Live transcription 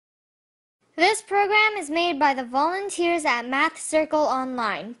This program is made by the volunteers at MathCircle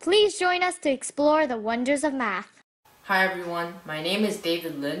Online. Please join us to explore the wonders of math. Hi everyone, my name is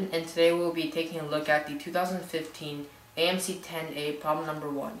David Lin, and today we'll be taking a look at the 2015 AMC 10A problem number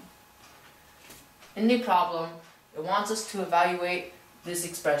 1. In the problem, it wants us to evaluate this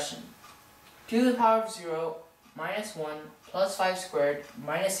expression. 2 to the power of 0 minus 1 plus 5 squared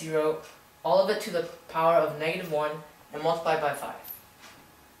minus 0, all of it to the power of negative 1 and multiplied by 5.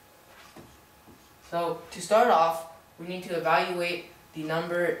 So to start off, we need to evaluate the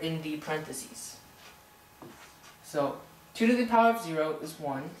number in the parentheses. So 2 to the power of 0 is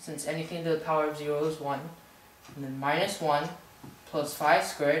 1, since anything to the power of 0 is 1. And then minus 1 plus 5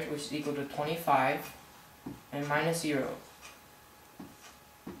 squared, which is equal to 25, and minus 0.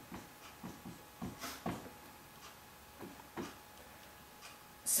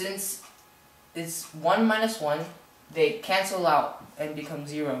 Since it's 1 minus 1, they cancel out and become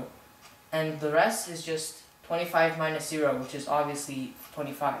 0. And the rest is just 25 minus 0, which is obviously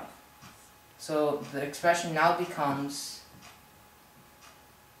 25. So the expression now becomes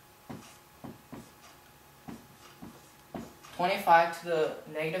 25 to the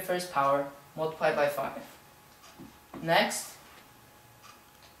negative first power multiplied by 5. Next,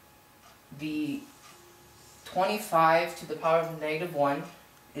 the 25 to the power of negative 1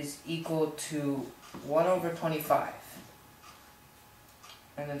 is equal to 1 over 25.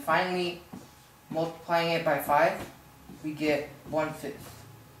 And then finally, multiplying it by 5, we get 1/5,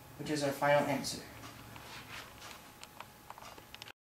 which is our final answer.